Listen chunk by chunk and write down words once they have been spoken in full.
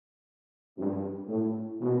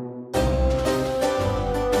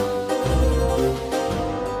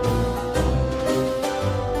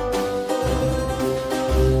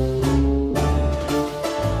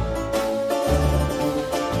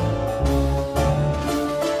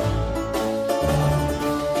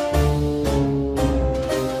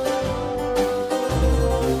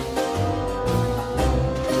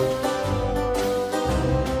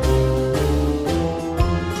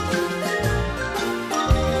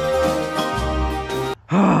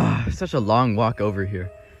such a long walk over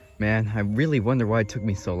here. Man, I really wonder why it took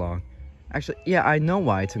me so long. Actually, yeah, I know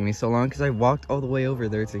why it took me so long, because I walked all the way over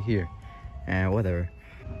there to here. And whatever.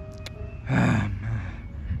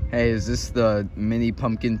 Hey, is this the mini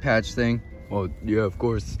pumpkin patch thing? Well, yeah, of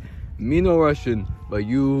course. Me no Russian, but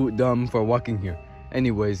you dumb for walking here.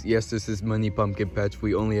 Anyways, yes, this is mini pumpkin patch.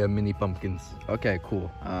 We only have mini pumpkins. Okay, cool.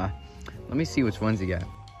 Let me see which ones you got.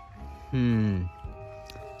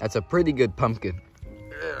 That's a pretty good pumpkin.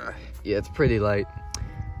 Yeah, it's pretty light.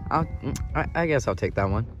 I guess I'll take that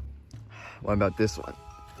one. What about this one?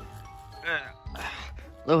 A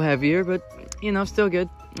little heavier, but, you know, still good.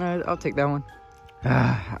 Alright, I'll take that one.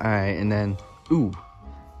 Alright, and then, ooh,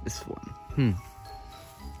 this one.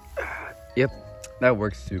 Yep, that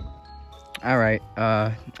works too. Alright,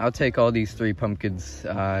 I'll take all these 3 pumpkins,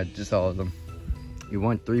 just all of them. You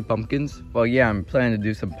want 3 pumpkins? Well, yeah, I'm planning to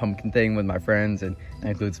do some pumpkin thing with my friends, and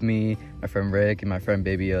that includes me, my friend Rick, and my friend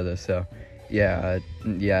Baby Yoda, so, yeah,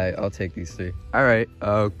 I'll take these 3. Alright,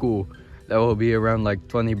 cool. That will be around like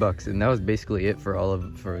 20 bucks, and that was basically it for all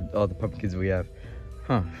the pumpkins we have.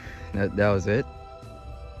 Huh, that was it?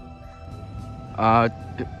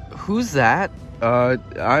 Who's that? I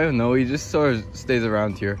don't know, he just sort of stays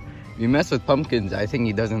around here. If you mess with pumpkins, I think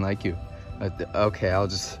he doesn't like you. Okay, I'll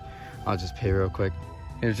just pay real quick.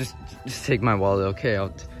 Here, just take my wallet, okay?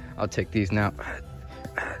 I'll take these now.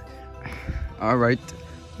 All right,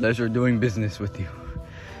 pleasure doing business with you.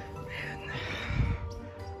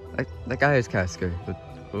 Man, that guy is kind of scary, but.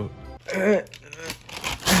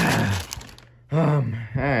 All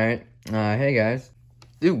right. Hey guys,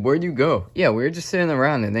 dude, where'd you go? Yeah, we were just sitting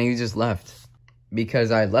around, and then you just left.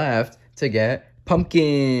 Because I left to get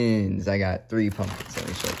pumpkins. I got 3 pumpkins. Let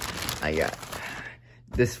me show you. I got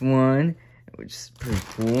this one, which is pretty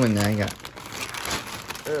cool, and then I got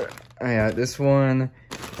this one,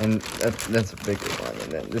 and that's a bigger one,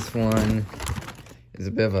 and then this one is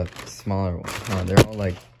a bit of a smaller one. They're all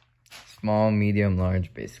like small, medium,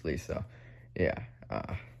 large, basically. So, yeah,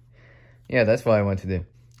 yeah, that's what I want to do.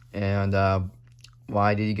 And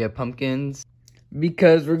why did you get pumpkins?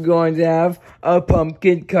 Because we're going to have a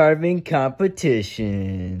pumpkin carving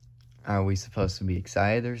competition. Are we supposed to be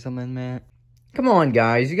excited or something, man? Come on,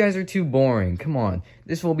 guys. You guys are too boring. Come on.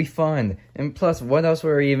 This will be fun. And plus, what else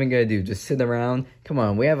were we even going to do? Just sit around? Come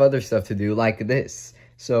on. We have other stuff to do like this.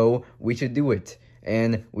 So, we should do it.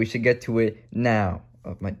 And we should get to it now.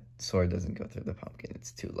 Oh, my sword doesn't go through the pumpkin.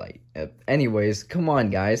 It's too light. Anyways, come on,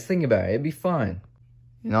 guys. Think about it. It'd be fun.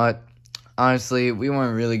 You know what? Honestly, we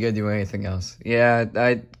weren't really gonna do anything else. Yeah,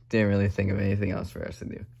 I didn't really think of anything else for us to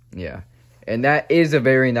do. Yeah. And that is a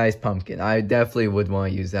very nice pumpkin. I definitely would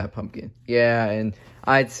want to use that pumpkin. Yeah, and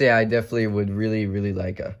I'd say I definitely would really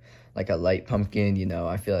like a light pumpkin, you know.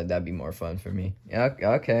 I feel like that'd be more fun for me. Yeah,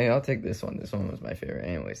 okay, I'll take this one. This one was my favorite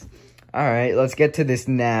anyways. Alright, let's get to this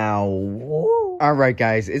now. Alright,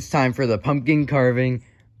 guys, it's time for the pumpkin carving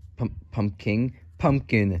pumpkin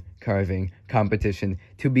carving competition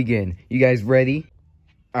to begin. You guys ready?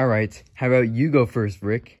 Alright, how about you go first,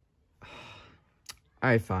 Rick?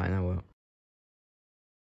 Alright, fine, I will.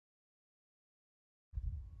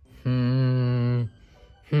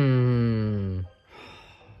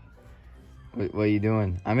 What are you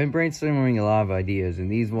doing? I've been brainstorming a lot of ideas,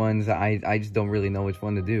 and these ones, I just don't really know which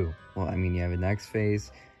one to do. Well, I mean, you have an X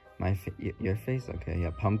face, your face? Okay,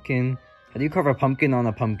 yeah, pumpkin. How do you carve a pumpkin on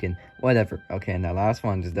a pumpkin? Whatever. Okay, and that last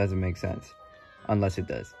one just doesn't make sense. Unless it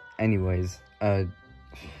does. Anyways, come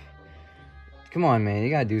on, man, you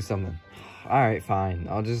gotta do something. Alright, fine.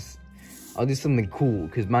 I'll do something cool,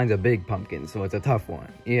 because mine's a big pumpkin, so it's a tough one.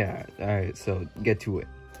 Yeah, alright, so get to it.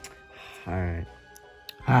 Alright.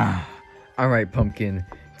 Alright, pumpkin.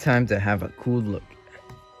 Time to have a cool look.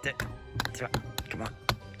 Come on.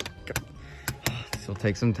 This will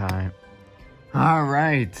take some time.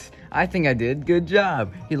 Alright. I think I did. Good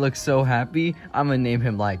job. He looks so happy. I'm gonna name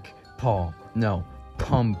him like Paul. No,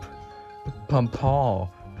 Pump Paul.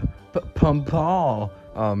 Pump Paul.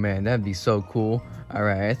 Oh man, that'd be so cool.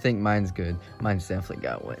 Alright, I think mine's good. Mine's definitely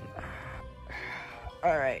got one.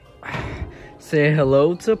 Alright. Say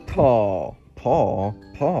hello to Paul. Paul?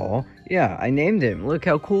 Yeah, I named him. Look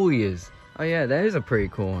how cool he is. Oh yeah, that is a pretty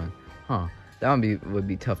cool one. Huh. That would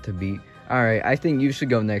be tough to beat. Alright, I think you should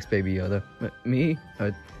go next, Baby Yoda. Me?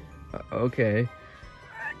 Okay.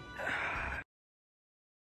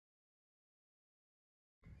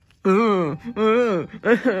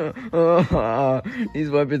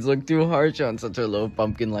 These weapons look too harsh on such a little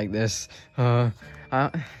pumpkin like this. I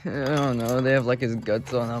don't know. They have like his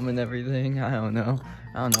guts on them and everything. I don't know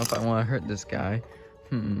if I want to hurt this guy.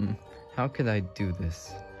 How could I do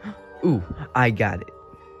this? Ooh, I got it.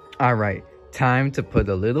 Alright, Time to put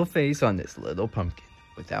a little face on this little pumpkin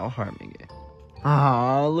without harming it.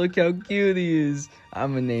 Ah, look how cute he is.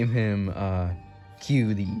 I'm gonna name him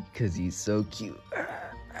Cutie because he's so cute.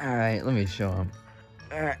 Alright, let me show him.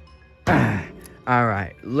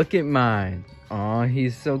 Alright, look at mine. Aw,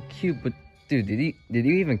 he's so cute, but dude, did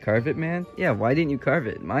you even carve it, man? Yeah, why didn't you carve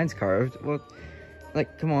it? Mine's carved. Well,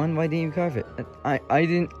 like, come on, why didn't you carve it? I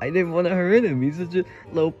didn't want to hurt him. He's such a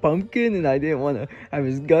little pumpkin, and I didn't want to have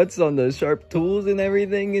his guts on the sharp tools and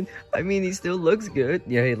everything. And I mean, he still looks good.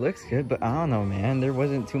 Yeah, he looks good, but I don't know, man. There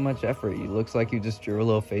wasn't too much effort. He looks like you just drew a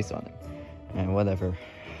little face on him. And whatever.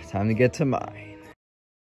 Time to get to mine.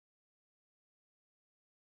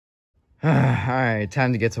 Alright,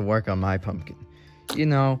 time to get to work on my pumpkin. You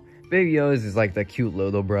know, Baby Yoda's is like the cute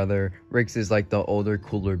little brother. Rick's is like the older,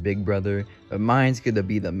 cooler big brother. But mine's gonna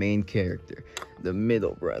be the main character. The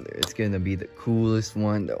middle brother. It's gonna be the coolest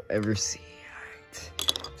one they'll ever see. Alright,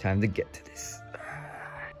 time to get to this.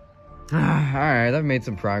 Alright, I've made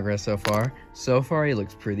some progress so far. So far, he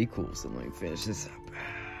looks pretty cool, so let me finish this up.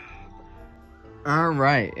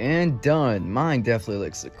 Alright, and done. Mine definitely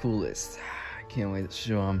looks the coolest. I can't wait to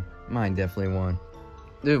show him. Mine definitely won.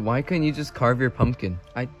 Dude, why couldn't you just carve your pumpkin?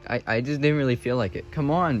 I just didn't really feel like it. Come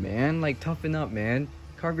on, man. Like, toughen up, man.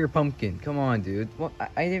 Carve your pumpkin. Come on, dude. Well,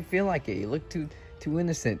 I didn't feel like it. You look too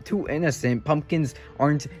innocent. Too innocent. Pumpkins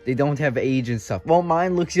they don't have age and stuff. Well,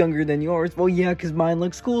 mine looks younger than yours. Well, yeah, because mine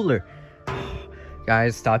looks cooler.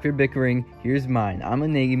 Guys, stop your bickering. Here's mine. I'm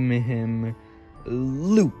gonna name him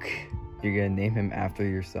Luke. You're gonna name him after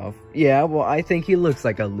yourself? Yeah, well, I think he looks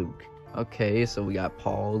like a Luke. Okay, so we got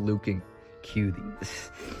Paul, Luke, and Cutie.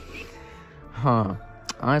 Huh.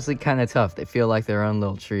 Honestly, kind of tough. They feel like their own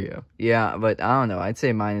little trio. Yeah, but I don't know. I'd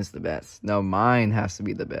say mine is the best. No, mine has to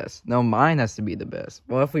be the best. No, mine has to be the best.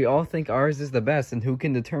 Well, if we all think ours is the best, then who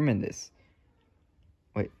can determine this?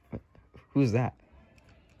 Wait, who's that?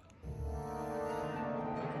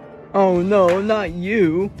 Oh no, not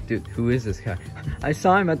you. Dude, who is this guy? I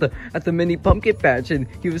saw him at the mini pumpkin patch and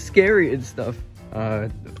he was scary and stuff.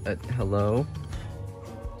 Hello?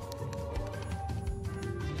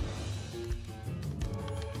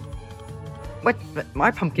 What?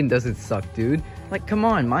 My pumpkin doesn't suck, dude. Like, come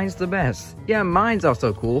on, mine's the best. Yeah, mine's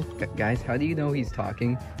also cool. Guys, how do you know he's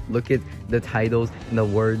talking? Look at the titles and the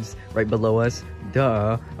words right below us.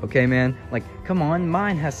 Duh. Okay, man? Like, come on,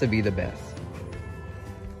 mine has to be the best.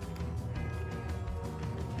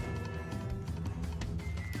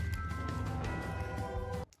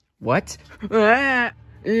 What?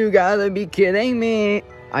 You gotta be kidding me.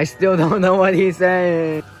 I still don't know what he's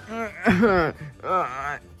saying.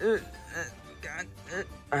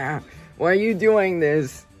 Why are you doing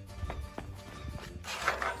this?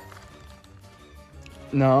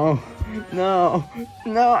 No. No.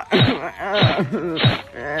 No.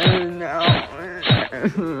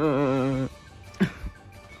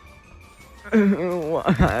 No.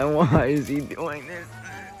 Why is he doing this?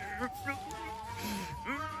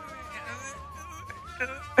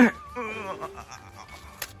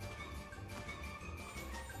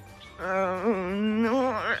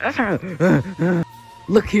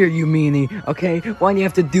 Look here, you meanie, okay? Why do you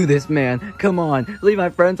have to do this, man? Come on, leave my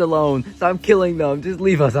friends alone. Stop killing them. Just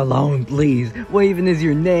leave us alone, please. What even is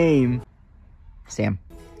your name? Sam.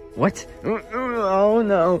 What? Oh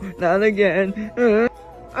no, not again.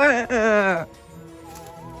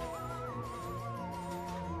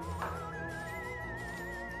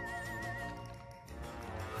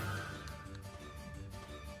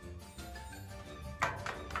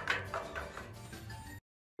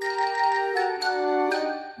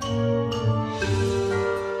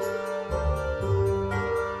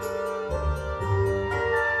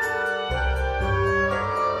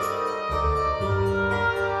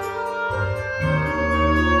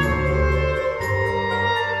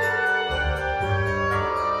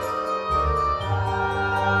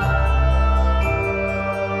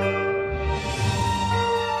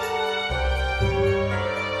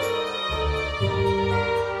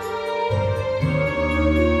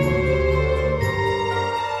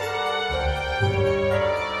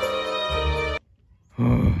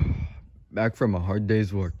 Back from a hard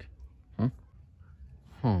day's work.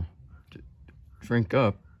 Huh? Drink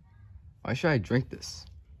up? Why should I drink this?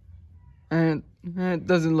 And it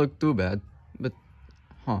doesn't look too bad, but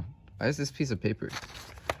why is this piece of paper?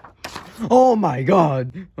 Oh my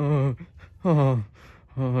god!